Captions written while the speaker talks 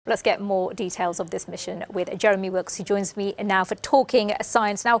Let's get more details of this mission with Jeremy Wilks, who joins me now for Talking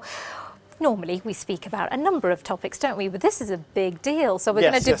Science. Now, normally we speak about a number of topics, don't we? But this is a big deal. So we're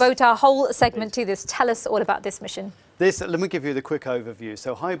going to devote our whole segment to this. Tell us all about this mission. Let me give you the quick overview.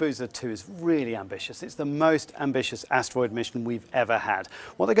 So Hayabusa 2 is really ambitious. It's the most ambitious asteroid mission we've ever had.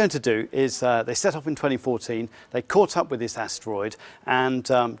 What they're going to do is they set off in 2014, they caught up with this asteroid, and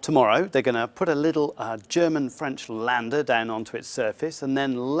tomorrow they're going to put a little German-French lander down onto its surface, and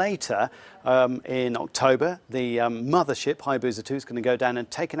then later in October the mothership Hayabusa 2 is going to go down and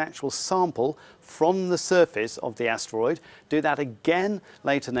take an actual sample from the surface of the asteroid, do that again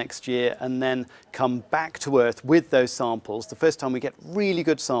later next year, and then come back to Earth with those samples, the first time we get really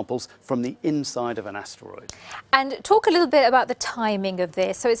good samples from the inside of an asteroid. And talk a little bit about the timing of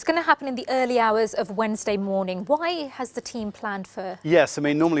this. So it's going to happen in the early hours of Wednesday morning. Why has the team planned for? Yes, I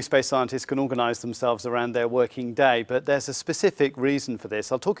mean, normally space scientists can organise themselves around their working day, but there's a specific reason for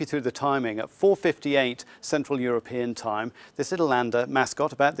this. I'll talk you through the timing. At 4:58 Central European time, this little lander,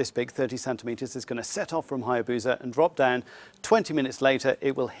 mascot, about this big, 30 centimetres, is going to set off from Hayabusa and drop down. 20 minutes later,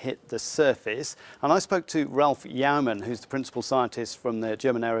 it will hit the surface. And I spoke to Ralph Jaumann, who's the principal scientist from the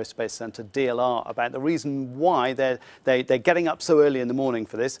German Aerospace Centre, DLR, about the reason why they're getting up so early in the morning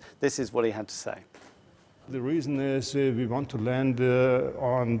for this. This is what he had to say. The reason is we want to land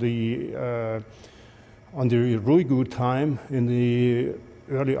on the Ryugu time in the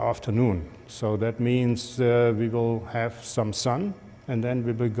early afternoon. So that means we will have some sun, and then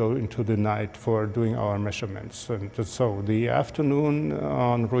we will go into the night for doing our measurements. And so the afternoon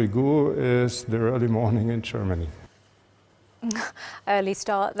on Ryugu is the early morning in Germany. Early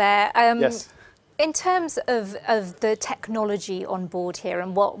start there. Yes. In terms of the technology on board here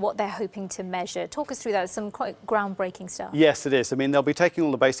and what they're hoping to measure, talk us through that. Some quite groundbreaking stuff. Yes, it is. I mean, they'll be taking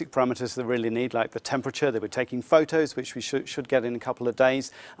all the basic parameters they really need, like the temperature. They'll be taking photos, which we should get in a couple of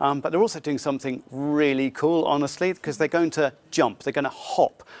days. But they're also doing something really cool, honestly, because they're going to jump. They're going to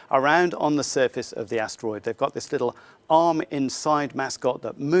hop around on the surface of the asteroid. They've got this little arm inside mascot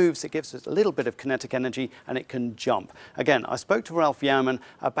that moves. It gives us a little bit of kinetic energy, and it can jump. Again, I spoke to Ralph Jaumann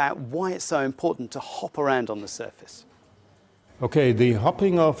about why it's so important to hop around on the surface. Okay, the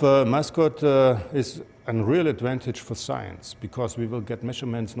hopping of a mascot is a real advantage for science, because we will get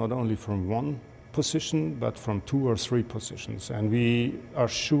measurements not only from one position, but from 2 or 3 positions. And we are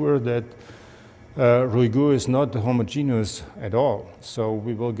sure that Ryugu is not homogeneous at all, so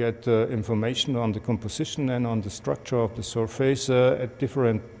we will get information on the composition and on the structure of the surface at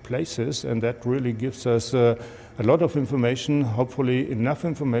different places, and that really gives us a lot of information, hopefully enough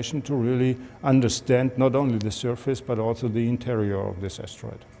information to really understand not only the surface but also the interior of this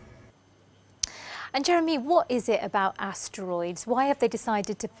asteroid. And Jeremy, what is it about asteroids? Why have they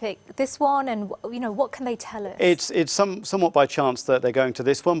decided to pick this one, and what can they tell us? It's somewhat by chance that they're going to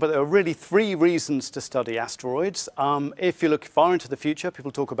this one, but there are really 3 reasons to study asteroids. If you look far into the future,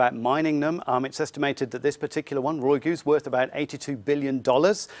 people talk about mining them. It's estimated that this particular one, Ryugu, is worth about $82 billion,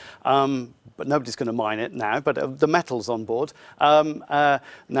 but nobody's going to mine it now, but the metal's on board. Now,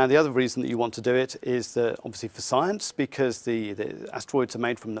 the other reason that you want to do it is obviously for science, because the asteroids are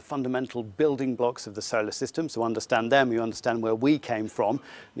made from the fundamental building blocks of the solar system. So understand them, you understand where we came from.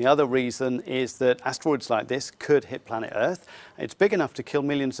 And the other reason is that asteroids like this could hit planet Earth. It's big enough to kill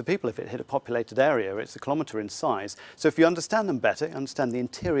millions of people if it hit a populated area. It's a kilometre in size. So if you understand them better, understand the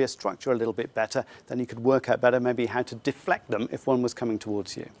interior structure a little bit better, then you could work out better maybe how to deflect them if one was coming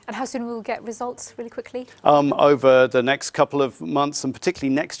towards you. And how soon will we get results, really quickly? Over the next couple of months, and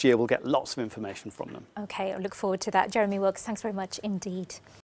particularly next year, we'll get lots of information from them. Okay, I look forward to that. Jeremy Wilks, thanks very much indeed.